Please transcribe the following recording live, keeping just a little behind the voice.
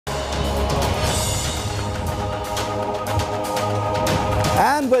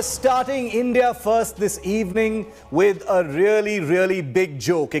And we're starting India First this evening with a really big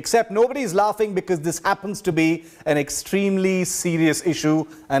joke. Except nobody's laughing because this happens to be an extremely serious issue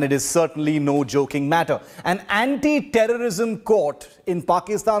and it is certainly no joking matter. An anti-terrorism court in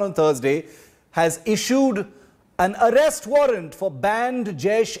Pakistan on Thursday has issued an arrest warrant for banned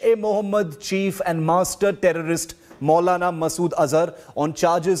Jaish-e-Mohammad chief and master terrorist Maulana Masood Azhar on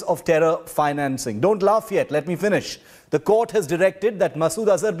charges of terror financing. Don't laugh yet, let me finish. The court has directed that Masood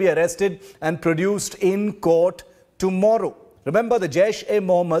Azhar be arrested and produced in court tomorrow. Remember, the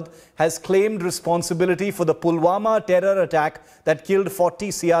Jaish-e-Mohammad has claimed responsibility for the Pulwama terror attack that killed 40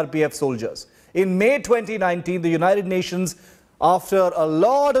 CRPF soldiers. In May 2019, the United Nations, after a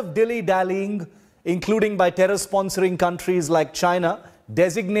lot of dilly-dallying, including by terror-sponsoring countries like China,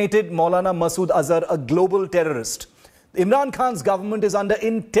 designated Maulana Masood Azhar a global terrorist. Imran Khan's government is under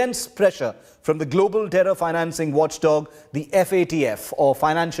intense pressure from the global terror financing watchdog, the FATF, or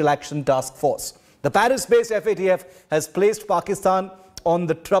Financial Action Task Force. The Paris-based FATF has placed Pakistan on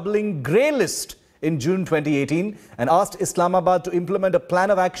the troubling grey list in June 2018 and asked Islamabad to implement a plan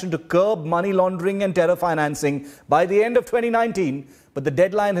of action to curb money laundering and terror financing by the end of 2019. But the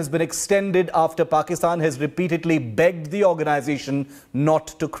deadline has been extended after Pakistan has repeatedly begged the organization not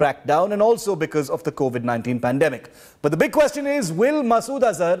to crack down, and also because of the COVID-19 pandemic. But the big question is, will Masood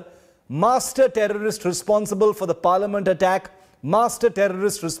Azhar, master terrorist responsible for the parliament attack, master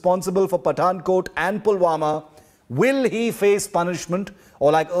terrorist responsible for Pathankot and Pulwama, will he face punishment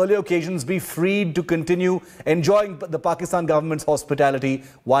or, like earlier occasions, be freed to continue enjoying the Pakistan government's hospitality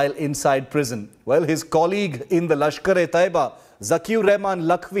while inside prison? Well, his colleague in the Lashkar-e-Taiba, Zakir Rehman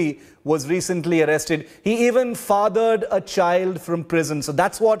Lakhvi, was recently arrested. He even fathered a child from prison. So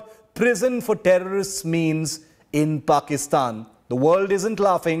that's what prison for terrorists means in Pakistan. The world isn't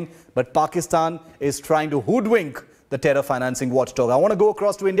laughing, but Pakistan is trying to hoodwink the terror financing watchdog. I want to go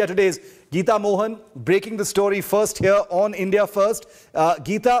across to India Today's Geeta Mohan, breaking the story first here on India First.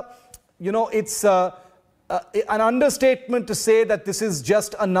 Geeta, you know, it's an understatement to say that this is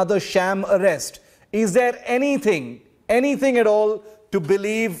just another sham arrest. Is there anything at all to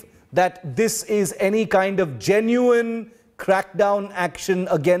believe that this is any kind of genuine crackdown action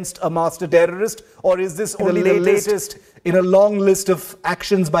against a master terrorist, or is this only the latest in a long list of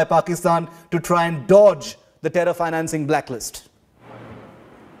actions by Pakistan to try and dodge the terror financing blacklist?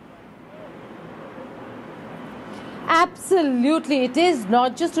 Absolutely. It is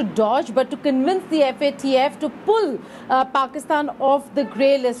not just to dodge, but to convince the FATF to pull Pakistan off the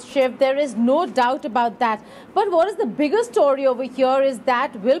grey list, Shiv. There is no doubt about that. But what is the bigger story over here is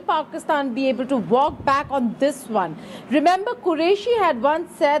that will Pakistan be able to walk back on this one? Remember, Qureshi had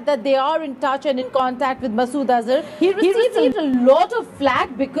once said that they are in touch and in contact with Masood Azhar. He received a lot of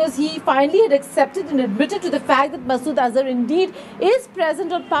flack because he finally had accepted and admitted to the fact that Masood Azhar indeed is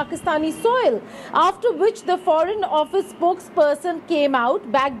present on Pakistani soil. After which the Foreign Office spokesperson came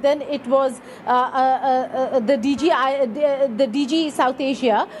out. Back then it was the DG South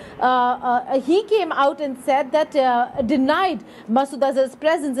Asia. He came out and said that denied Masood Azhar's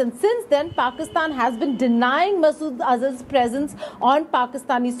presence, and since then Pakistan has been denying Masood Azhar's presence on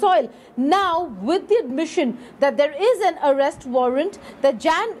Pakistani soil. Now, with the admission that there is an arrest warrant, that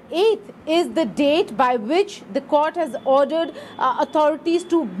Jan 8th is the date by which the court has ordered authorities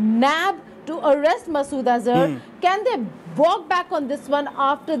to arrest Masood Azhar. Can they walk back on this one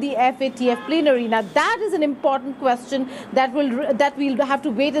after the FATF plenary? Now, that is an important question that we'll have to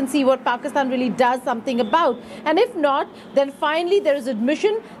wait and see what Pakistan really does something about. And if not, then finally there is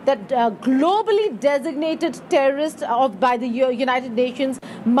admission that globally designated terrorist by the United Nations,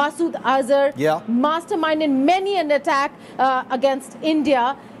 Masood Azhar, mastermind in many an attack against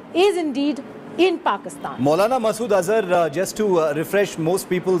India, is indeed in Pakistan. Maulana Masood Azhar, just to refresh most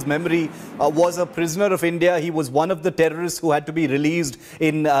people's memory, was a prisoner of India. He was one of the terrorists who had to be released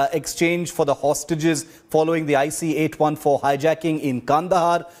in exchange for the hostages following the IC-814 hijacking in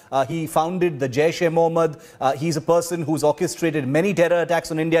Kandahar. He founded the Jaish-e-Mohammad. He's a person who's orchestrated many terror attacks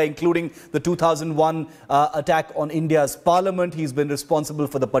on India, including the 2001 attack on India's parliament. He's been responsible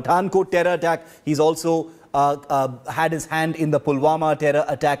for the Pathankot terror attack. He's also had his hand in the Pulwama terror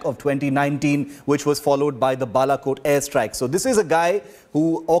attack of 2019, which was followed by the Balakot airstrike. So this is a guy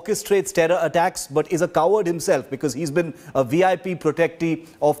who orchestrates terror attacks, but is a coward himself because he's been a VIP protectee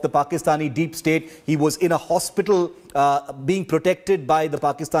of the Pakistani deep state. He was in a hospital being protected by the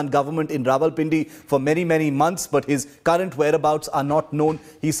Pakistan government in Rawalpindi for many, many months, but his current whereabouts are not known.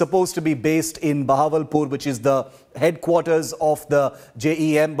 He's supposed to be based in Bahawalpur, which is the headquarters of the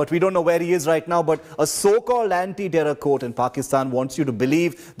JeM, but we don't know where he is right now. But a so-called anti-terror court in Pakistan wants you to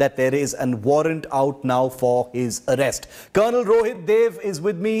believe that there is a warrant out now for his arrest. Colonel Rohit Dev is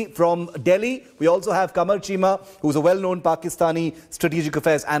with me from Delhi. We also have Qamar Cheema, who's a well-known Pakistani strategic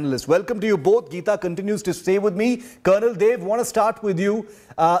affairs analyst. Welcome to you both. Geeta continues to stay with me. Colonel Dev, want to start with you.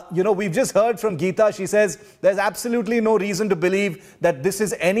 We've just heard from Geeta. She says there's absolutely no reason to believe that this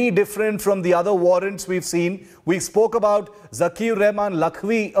is any different from the other warrants we've seen. We spoke about Zakir Rehman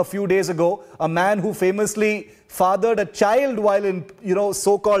Lakhvi a few days ago, a man who famously fathered a child while in,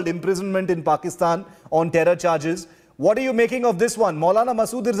 so-called imprisonment in Pakistan on terror charges. What are you making of this one? Maulana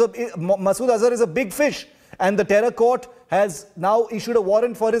Masood Azhar is a big fish, and the terror court has now issued a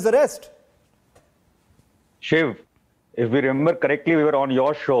warrant for his arrest. Shiv, if we remember correctly, we were on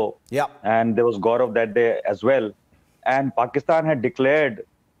your show, and there was Gaurav that day as well, and Pakistan had declared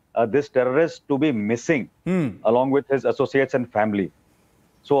this terrorist to be missing along with his associates and family.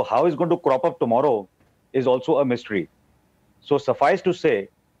 So how he's going to crop up tomorrow is also a mystery. So suffice to say,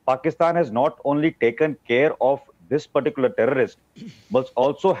 Pakistan has not only taken care of this particular terrorist, but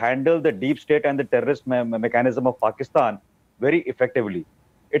also handled the deep state and the terrorist mechanism of Pakistan very effectively.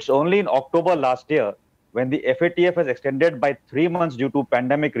 It's only in October last year when the FATF has extended by 3 months due to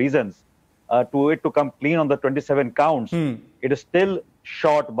pandemic reasons to come clean on the 27 counts. It is still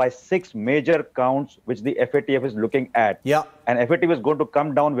short by 6 major counts which the FATF is looking at. And FATF is going to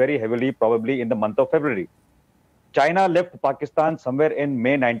come down very heavily probably in the month of February. China left Pakistan somewhere in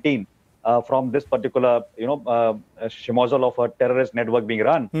May 19 from this particular, schmozzle of a terrorist network being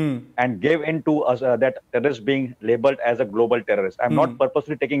run and gave in to that terrorist being labeled as a global terrorist. I'm not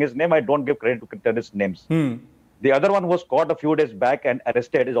purposely taking his name. I don't give credit to terrorist names. The other one was caught a few days back and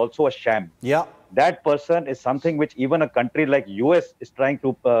arrested is also a sham. That person is something which even a country like US is trying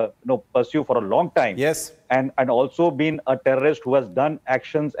to pursue for a long time. And also been a terrorist who has done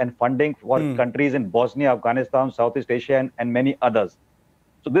actions and funding for countries in Bosnia, Afghanistan, Southeast Asia, and many others.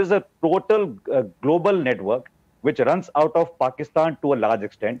 So this is a total global network which runs out of Pakistan to a large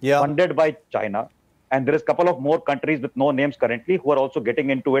extent, funded by China. And there is a couple of more countries with no names currently who are also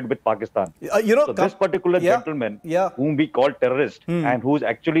getting into it with Pakistan. So this particular gentleman, whom we call terrorist, and who's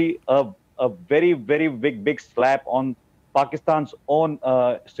actually a very, very big slap on Pakistan's own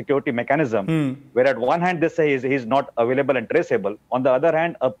security mechanism, where at one hand they say he's not available and traceable. On the other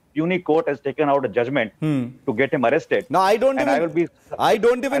hand, a puny court has taken out a judgment to get him arrested. No, I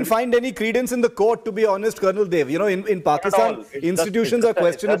don't even find any credence in the court, to be honest, Colonel Dev. In Pakistan, institutions are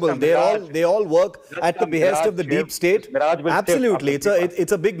questionable. They all work at the behest of the deep state. Absolutely,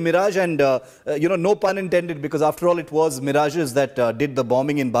 it's a big mirage, and no pun intended, because after all, it was mirages that did the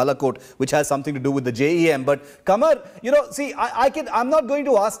bombing in Balakot, which has something to do with the JeM. But Qamar, see, I'm not going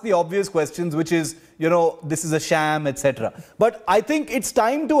to ask the obvious questions, which is, this is a sham, etc. But I think it's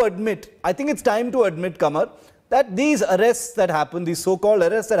time to admit, Qamar, that these arrests that happen, these so-called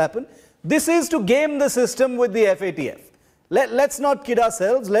arrests that happen, this is to game the system with the FATF. Let's not kid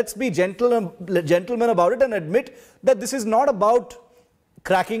ourselves. Let's be gentlemen about it and admit that this is not about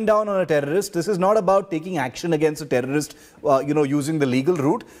cracking down on a terrorist. This is not about taking action against a terrorist, using the legal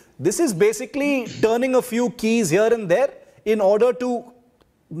route. This is basically turning a few keys here and there in order to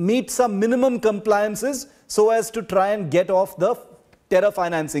meet some minimum compliances so as to try and get off the terror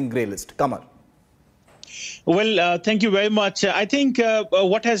financing grey list. Qamar. Well, thank you very much. I think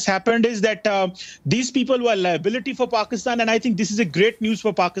what has happened is that these people were a liability for Pakistan, and I think this is a great news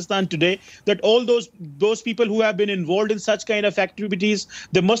for Pakistan today, that all those people who have been involved in such kind of activities,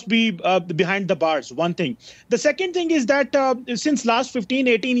 they must be behind the bars, one thing. The second thing is that since last 15,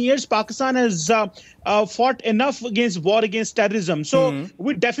 18 years, Pakistan has fought enough war against terrorism. So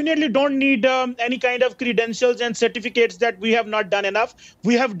we definitely don't need any kind of credentials and certificates that we have not done enough.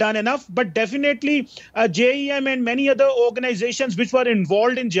 We have done enough, but definitely JeM and many other organizations which were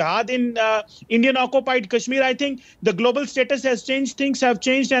involved in jihad in Indian occupied Kashmir, I think the global status has changed, things have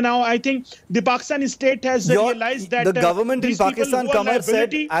changed, and now I think the Pakistani state has realized that the government in Pakistan, Qamar,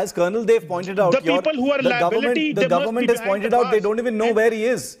 said, as Colonel Dev pointed out, the people who are liability, the government has pointed out they don't even know where he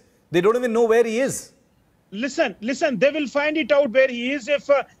is. They don't even know where he is. Listen, they will find it out where he is if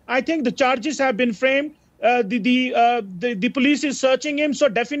I think the charges have been framed. The police is searching him, so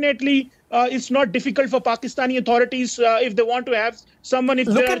definitely it's not difficult for Pakistani authorities if they want to have someone. If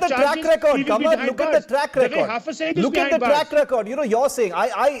look at the track record, Qamar. Look at the track record. Look at the track record. You're saying,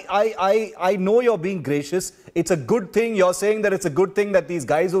 I know you're being gracious. It's a good thing. You're saying that it's a good thing that these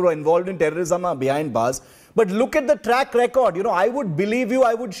guys who are involved in terrorism are behind bars. But look at the track record. You know, I would believe you.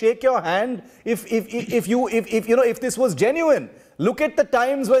 I would shake your hand if this was genuine. Look at the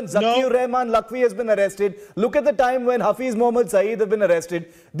times when Zakir-ur-Rahman Lakhvi has been arrested. Look at the time when Hafiz Mohammed Saeed have been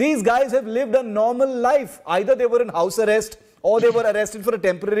arrested. These guys have lived a normal life. Either they were in house arrest or they were arrested for a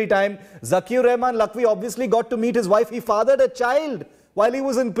temporary time. Zakir-ur-Rahman Lakhvi obviously got to meet his wife. He fathered a child while he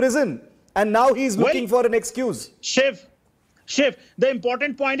was in prison. And now he's looking for an excuse. Shiv, the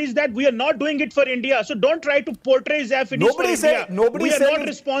important point is that we are not doing it for India. So don't try to portray as if it is for India. We are not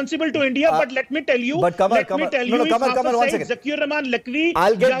responsible to India. But let me tell you, Zakir-ur-Rahman Lakhvi,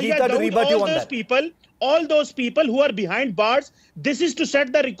 I'll get Geeta to rebut you on that. All those people who are behind bars, this is to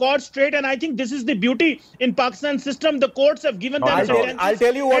set the record straight. And I think this is the beauty in Pakistan system. The courts have given them sentences. I'll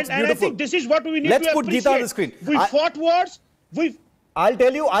tell you what's beautiful. And I think this is what we need Let's to put appreciate. Geeta on the screen. We fought wars. I'll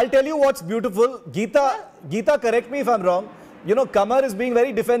tell you what's beautiful. Geeta, correct me if I'm wrong. You know, Qamar is being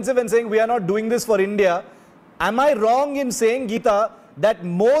very defensive and saying we are not doing this for India. Am I wrong in saying, Geeta, that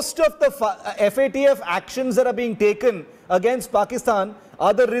most of the FATF actions that are being taken against Pakistan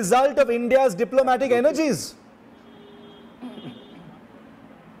are the result of India's diplomatic energies?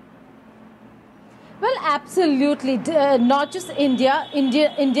 Well, absolutely. Not just India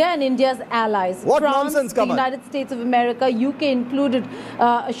and India's allies. What France, nonsense, the Qamar? United States of America, UK included,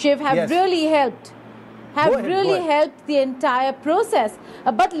 Shiv, have really helped. Helped the entire process.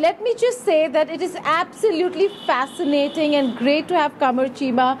 But let me just say that it is absolutely fascinating and great to have Qamar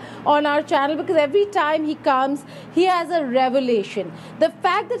Cheema on our channel, because every time he comes, he has a revelation. The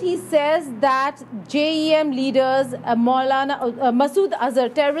fact that he says that JeM leaders, Masood Azhar,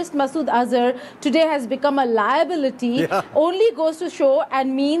 terrorist Masood Azhar, today has become a liability, only goes to show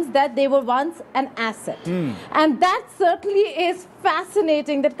and means that they were once an asset. And that certainly is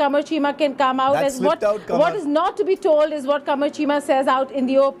fascinating, that Qamar Cheema can come out as what is not to be told is what Qamar Cheema says out in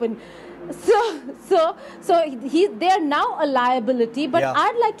the open. So they are now a liability. But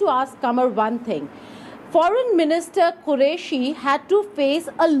I'd like to ask Qamar one thing. Foreign Minister Qureshi had to face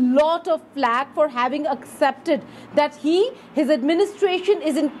a lot of flack for having accepted that his administration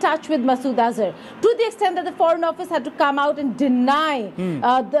is in touch with Masood Azhar, to the extent that the Foreign Office had to come out and deny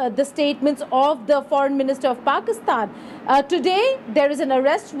the statements of the Foreign Minister of Pakistan. Today, there is an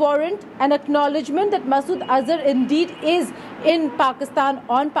arrest warrant, an acknowledgement that Masood Azhar indeed is in Pakistan,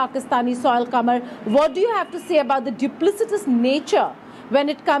 on Pakistani soil. Qamar, what do you have to say about the duplicitous nature when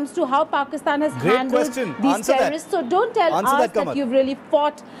it comes to how Pakistan has handled these terrorists? So don't tell us that you've really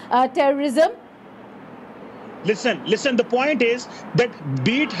fought terrorism. Listen, the point is that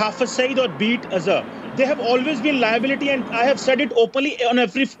be it Hafiz Saeed or be it Azhar, they have always been liability, and I have said it openly on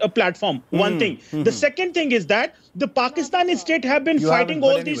every platform. One thing. The second thing is that the Pakistani state have been fighting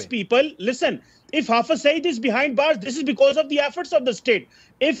all these people. Listen, if Hafiz Saeed is behind bars, this is because of the efforts of the state.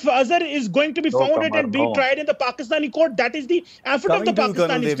 If Azhar is going to be founded and be tried in the Pakistani court, that is the effort of the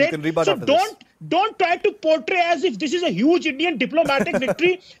Pakistani state. So don't try to portray as if this is a huge Indian diplomatic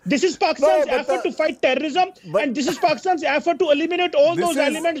victory. This is Pakistan's effort to fight terrorism, and this is Pakistan's effort to eliminate all those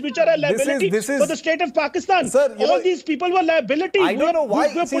elements which are a liability for the state of Pakistan. Sir, all these people were liability. I don't know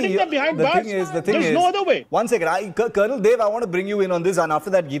why. We're putting them behind bars. There's no other way. One second. Colonel Dev, I want to bring you in on this, and after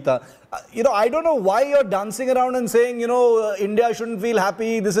that, Geeta. I don't know why you're dancing around and saying, India shouldn't feel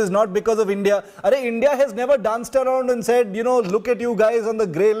happy. This is not because of India. India has never danced around and said, look at you guys on the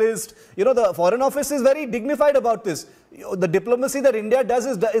grey list. The Foreign Office is very dignified about this. The diplomacy that India does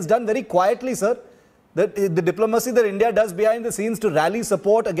is done very quietly, sir. The diplomacy that India does behind the scenes to rally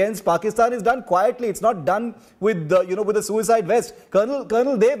support against Pakistan is done quietly. It's not done with with a suicide vest.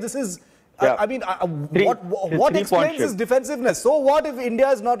 Colonel Dev, this is... what explains this defensiveness? So what if India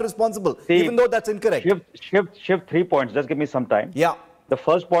is not responsible, even though that's incorrect? Shift 3 points. Just give me some time. Yeah. The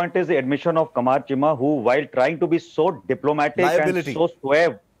first point is the admission of Qamar Cheema, who, while trying to be so diplomatic and so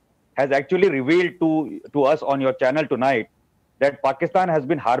suave, has actually revealed to us on your channel tonight that Pakistan has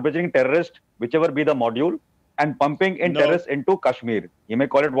been harboring terrorists, whichever be the module, and pumping in terrorists into Kashmir. You may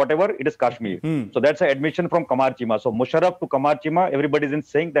call it whatever, it is Kashmir. So that's an admission from Qamar Cheema. So Musharraf to Qamar Cheema, everybody is in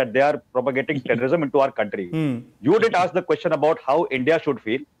sync that they are propagating terrorism into our country. You did ask the question about how India should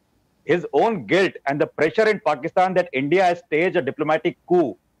feel. His own guilt and the pressure in Pakistan that India has staged a diplomatic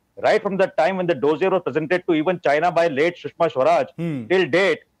coup right from the time when the dossier was presented to even China by late Sushma Swaraj till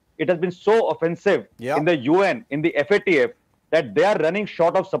date. It has been so offensive in the UN, in the FATF, that they are running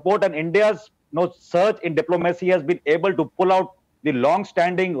short of support, and India's surge in diplomacy has been able to pull out the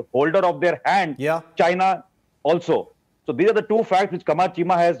long-standing holder of their hand, China also. So these are the two facts which Qamar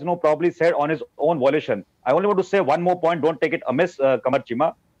Cheema has probably said on his own volition. I only want to say one more point. Don't take it amiss, Qamar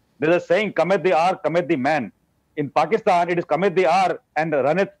Cheema. There's a saying, Kamet the R, Kamet the man. In Pakistan, it is Kamet the R and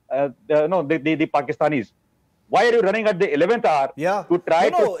run it, the Pakistanis. Why are you running at the 11th hour to try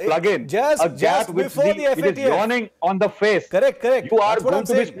to plug in a gap which is yawning on the face? Correct. You are going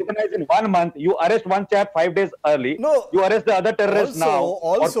to be scrutinized in 1 month. You arrest one chap 5 days early. No. You arrest the other terrorist now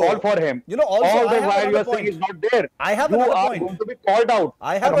or call for him. All the while you are saying is not there. I have you another are point. going to be called out.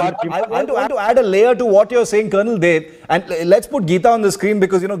 I want to add a layer to what you're saying, Colonel Dev. And let's put Geeta on the screen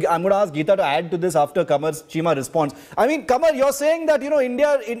because, I'm going to ask Geeta to add to this after Qamar's Cheema response. I mean, Qamar, you're saying that,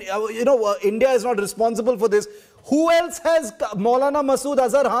 India is not responsible for this. Who else has Maulana Masood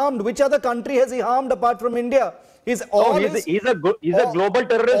Azhar harmed? Which other country has he harmed apart from India? He's a global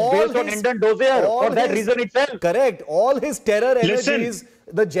terrorist based on Indian dossier for that reason itself. Correct. All his terror energies,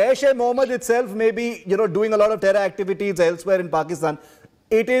 the Jaish-e-Mohammad itself may be, doing a lot of terror activities elsewhere in Pakistan.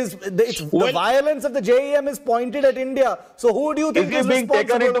 The violence of the JeM is pointed at India. So who do you think is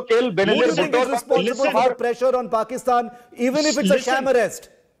responsible? To kill who do you think is responsible for the pressure on Pakistan, even if it's a sham arrest?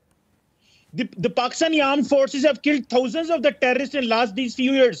 The Pakistani armed forces have killed thousands of the terrorists in these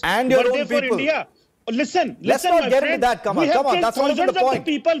few years. And your own people. India. Listen, let's not get into that. Come on, that's not even the point.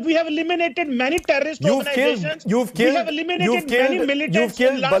 We have eliminated many terrorist organizations. We have eliminated many militants. You've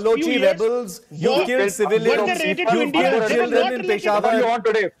killed Balochi rebels. You've killed civilians. You've killed children in Peshawar.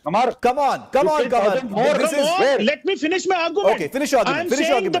 Come on, Qamar. Let me finish my argument. Okay, finish your argument. I'm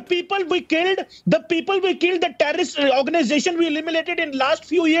saying the people we killed, the terrorist organization we eliminated in last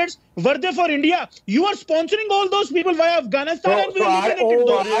few years, were they for India? You are sponsoring all those people via Afghanistan and we eliminated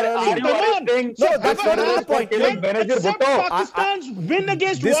those. No, that's not the point. Except Pakistan's win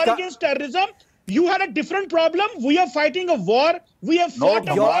against war against terrorism, you had a different problem. We are fighting a war. We have fought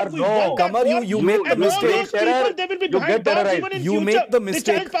a war. Qamar, you make the mistake. They will be behind bars even in you make the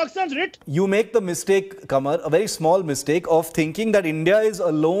mistake. You make the mistake, Qamar, a very small mistake of thinking that India is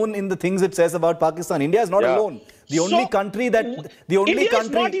alone in the things it says about Pakistan. India is not alone. The only country that India is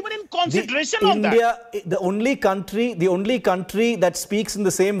not even in consideration on that. The only country that speaks in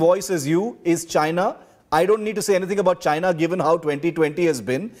the same voice as you is China. I don't need to say anything about China given how 2020 has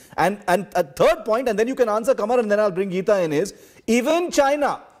been. And a third point, and then you can answer Qamar and then I'll bring Geeta in, is even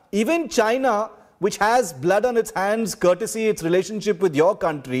China, which has blood on its hands, courtesy its relationship with your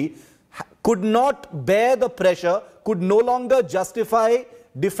country, could not bear the pressure, could no longer justify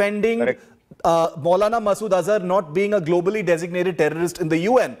defending Maulana Masood Azhar not being a globally designated terrorist in the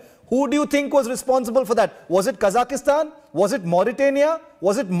UN. Who do you think was responsible for that? Was it Kazakhstan? Was it Mauritania?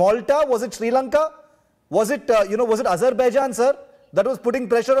 Was it Malta? Was it Sri Lanka? Was it, was it Azerbaijan, sir, that was putting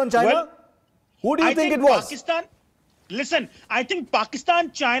pressure on China? Well, who do you think it was? Pakistan, listen, I think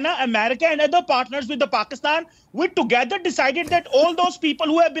Pakistan, China, America and other partners with the Pakistan, we together decided that all those people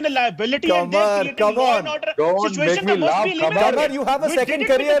who have been a liability and they created law and order situation must be eliminated. Qamar, you have a second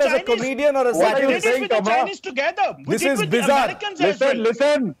career as a comedian or a satirist. We did it with the Chinese together. This is bizarre.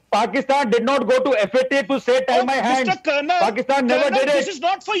 Listen, Pakistan did not go to FATF to say tie my hands. Pakistan never did it. This is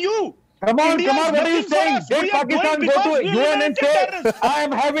not for you. Come on, what are you saying? Did Pakistan go to UN and say, I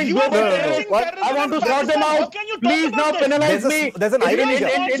am having global terrorists, I want to sort them out, please now penalize me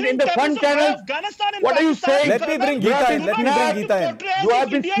in the fund channel? What are you saying? Let me bring Geeta in. You have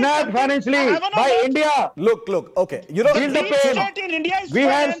been snapped financially by India. Look, okay. Feel the pain. We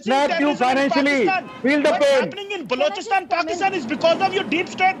have snapped you financially. Feel the pain. What's happening in Balochistan, Pakistan is because of your deep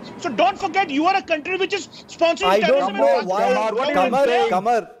state. So don't forget, you are a country which is sponsoring terrorism. I don't know why.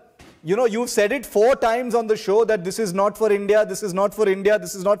 Qamar, you've said it 4 times on the show that this is not for India, this is not for India,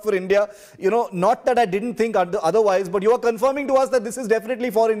 this is not for India. Not that I didn't think otherwise, but you are confirming to us that this is definitely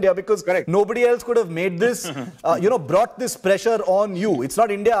for India because nobody else could have made this, brought this pressure on you. It's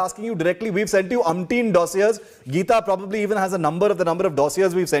not India asking you directly. We've sent you umpteen dossiers. Geeta probably even has a number of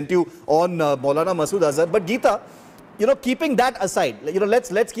dossiers we've sent you on Maulana Masood Azhar. But Geeta, keeping that aside,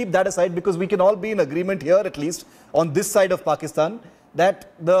 let's keep that aside because we can all be in agreement here, at least on this side of Pakistan,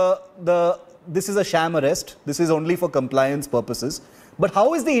 that this is a sham arrest. This is only for compliance purposes. But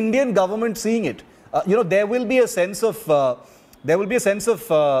how is the Indian government seeing it? There will be a sense of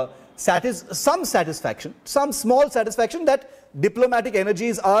some satisfaction, some small satisfaction that diplomatic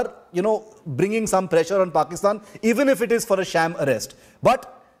energies are, bringing some pressure on Pakistan, even if it is for a sham arrest.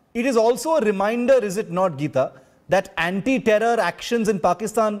 But it is also a reminder, is it not, Geeta, that anti-terror actions in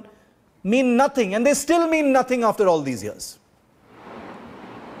Pakistan mean nothing, and they still mean nothing after all these years.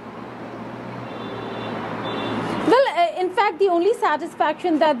 Well, in fact, fact, the only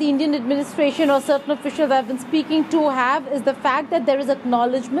satisfaction that the Indian administration or certain officials I've been speaking to have is the fact that there is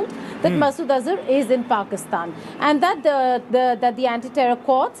acknowledgement that Masood Azhar is in Pakistan and that the anti-terror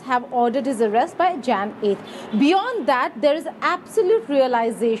courts have ordered his arrest by Jan 8th. Beyond that, there is absolute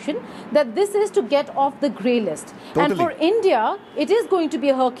realization that this is to get off the grey list. Totally. And for India, it is going to be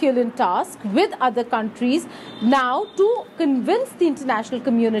a Herculean task with other countries now to convince the international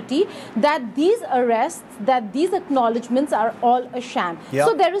community that these arrests, that these acknowledgements are all a sham. Yep.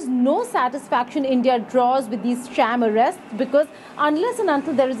 So there is no satisfaction India draws with these sham arrests, because unless and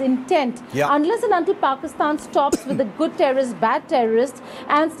until there is intent, unless and until Pakistan stops with the good terrorists, bad terrorists,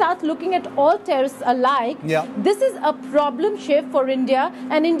 and starts looking at all terrorists alike, this is a problem shift for India,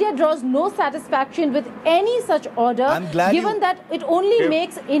 and India draws no satisfaction with any such order, given that it only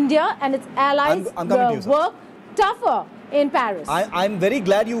makes India and its allies work tougher in Paris. I'm very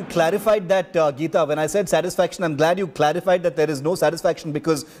glad you clarified that, Geeta. When I said satisfaction, I'm glad you clarified that there is no satisfaction,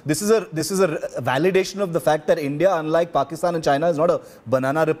 because this is a validation of the fact that India, unlike Pakistan and China, is not a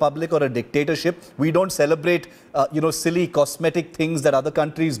banana republic or a dictatorship. We don't celebrate, silly cosmetic things that other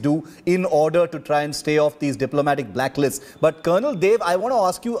countries do in order to try and stay off these diplomatic blacklists. But Colonel Dev, I want to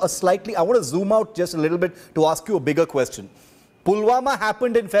ask you I want to zoom out just a little bit to ask you a bigger question. Pulwama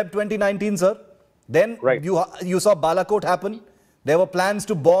happened in Feb 2019, sir. Then you saw Balakot happen. There were plans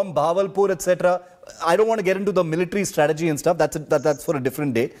to bomb Bahawalpur, etc. I don't want to get into the military strategy and stuff. That's for a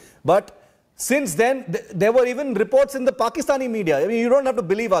different day. But since then, there were even reports in the Pakistani media. I mean, you don't have to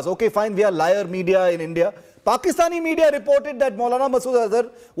believe us. Okay, fine, we are liar media in India. Pakistani media reported that Maulana Masood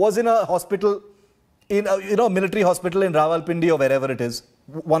Azhar was in a hospital, in a military hospital in Rawalpindi or wherever it is,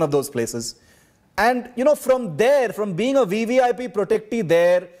 one of those places. And from there, from being a VVIP protectee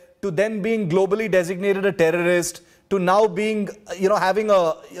there, to then being globally designated a terrorist, to now being, having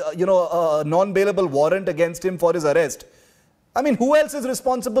a non-bailable warrant against him for his arrest. I mean, who else is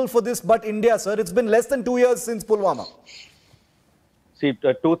responsible for this but India, sir? It's been less than 2 years since Pulwama. See,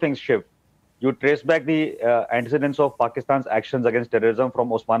 two things, Shiv. You trace back the antecedents of Pakistan's actions against terrorism from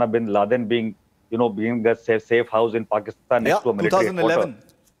Osama bin Laden being a safe house in Pakistan next to a military 2011. headquarters,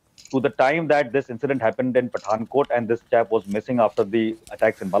 to the time that this incident happened in Pathankot and this chap was missing after the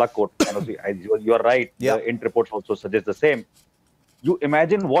attacks in Balakot. You are right. The int reports also suggest the same. You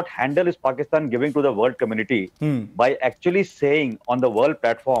imagine what handle is Pakistan giving to the world community by actually saying on the world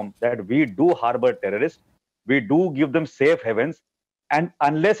platform that we do harbor terrorists, we do give them safe havens, and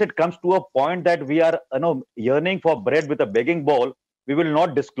unless it comes to a point that we are yearning for bread with a begging bowl, we will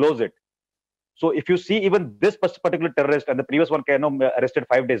not disclose it. So if you see even this particular terrorist and the previous one arrested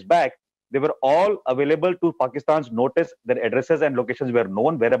 5 days back, they were all available to Pakistan's notice. Their addresses and locations were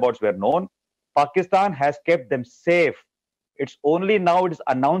known, whereabouts were known. Pakistan has kept them safe. It's only now it is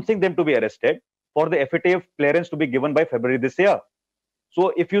announcing them to be arrested for the FATF clearance to be given by February this year.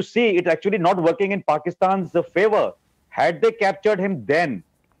 So if you see, it's actually not working in Pakistan's favor. Had they captured him then,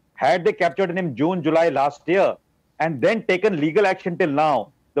 had they captured him in June, July last year, and then taken legal action till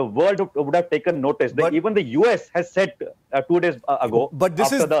now, the world would have taken notice. Even the US has said 2 days ago. But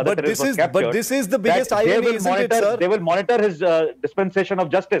this is the biggest irony, isn't it, sir? They will monitor his dispensation of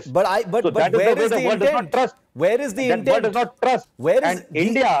justice. But where is the intent? Where is the intent? The world does not trust. And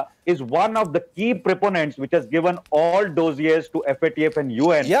India is one of the key proponents which has given all dossiers to FATF and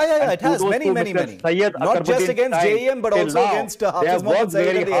UN. Yeah, it has many. Not just against JeM, but also against Hafiz Mohammed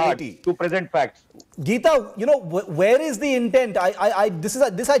Saeed and the ADT. To present facts. Geeta, where is the intent?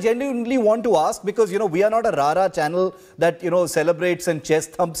 This I genuinely want to ask, because we are not a rara channel that celebrates and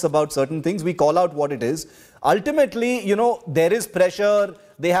chest thumps about certain things. We call out what it is. Ultimately, there is pressure.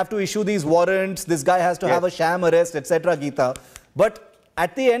 They have to issue these warrants. This guy has to have a sham arrest, etc. Geeta, but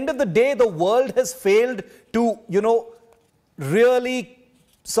at the end of the day, the world has failed to really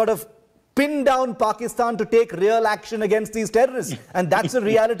sort of pin down Pakistan to take real action against these terrorists, and that's a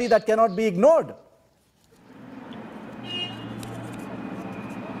reality that cannot be ignored.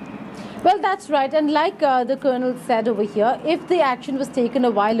 Well, that's right. And like the Colonel said over here, if the action was taken a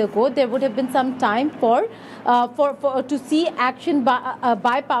while ago, there would have been some time to see action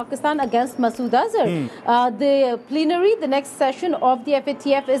by Pakistan against Masood Azhar. The plenary, the next session of the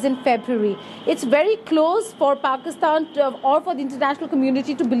FATF is in February. It's very close for Pakistan or for the international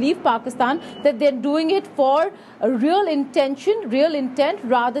community to believe Pakistan that they're doing it for a real intent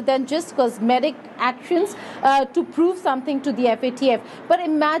rather than just cosmetic actions to prove something to the FATF. But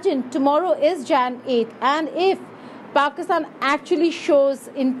imagine tomorrow is Jan 8th, and if Pakistan actually shows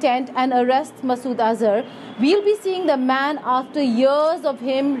intent and arrests Masood Azhar, we'll be seeing the man after years of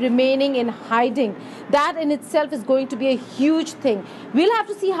him remaining in hiding. That in itself is going to be a huge thing. We'll have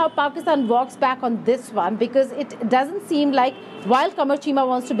to see how Pakistan walks back on this one, because it doesn't seem like, while Qamar Cheema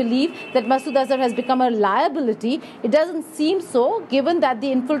wants to believe that Masood Azhar has become a liability, it doesn't seem so, given that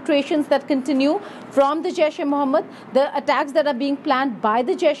the infiltrations that continue from the Jaish-e-Mohammad, the attacks that are being planned by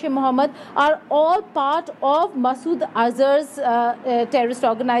the Jaish-e-Mohammad are all part of Masood Azhar's terrorist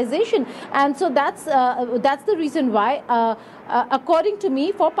organization. And so that's the reason why, according to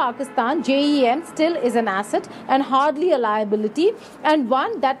me, for Pakistan, JeM still is an asset and hardly a liability, and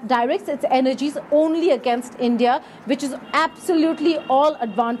one that directs its energies only against India, which is absolutely all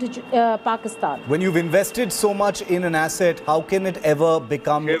advantage Pakistan. When you've invested so much in an asset, how can it ever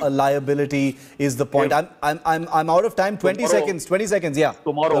become a liability is the point. I'm out of time. 20 seconds. 20 seconds. Yeah.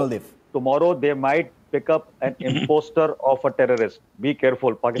 Tomorrow they might pick up an imposter of a terrorist. Be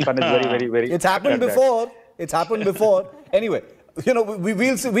careful. Pakistan is very. It's happened before. It's happened before. Anyway, you know,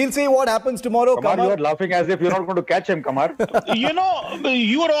 we'll see what happens tomorrow. Qamar, you are laughing as if you're not going to catch him, Qamar. You know,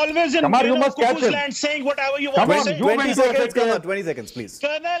 you are always in Cuckoo's land saying whatever you want to say. 20 seconds, Qamar, 20 seconds, please.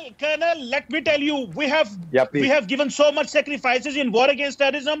 Colonel, let me tell you, we have given so much sacrifices in war against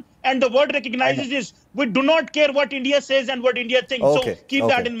terrorism, and the world recognizes this. We do not care what India says and what India thinks. So keep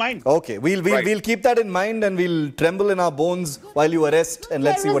that in mind. Okay, we'll keep that in mind, and we'll tremble in our bones while you arrest, and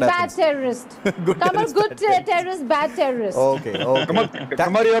let's see what happens. Bad terrorist. Good terrorist, bad terrorist. Okay.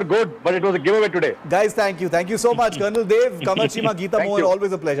 Qamar, you are good, but it was a giveaway today. Guys, thank you. Thank you so much. Colonel Dev, Qamar Cheema, Geeta Mohan,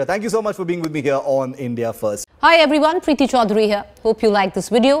 always a pleasure. Thank you so much for being with me here on India First. Hi everyone, Preeti Chaudhary here. Hope you like this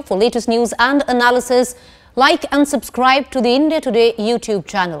video. For latest news and analysis, like and subscribe to the India Today YouTube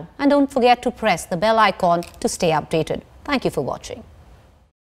channel. And don't forget to press the bell icon to stay updated. Thank you for watching.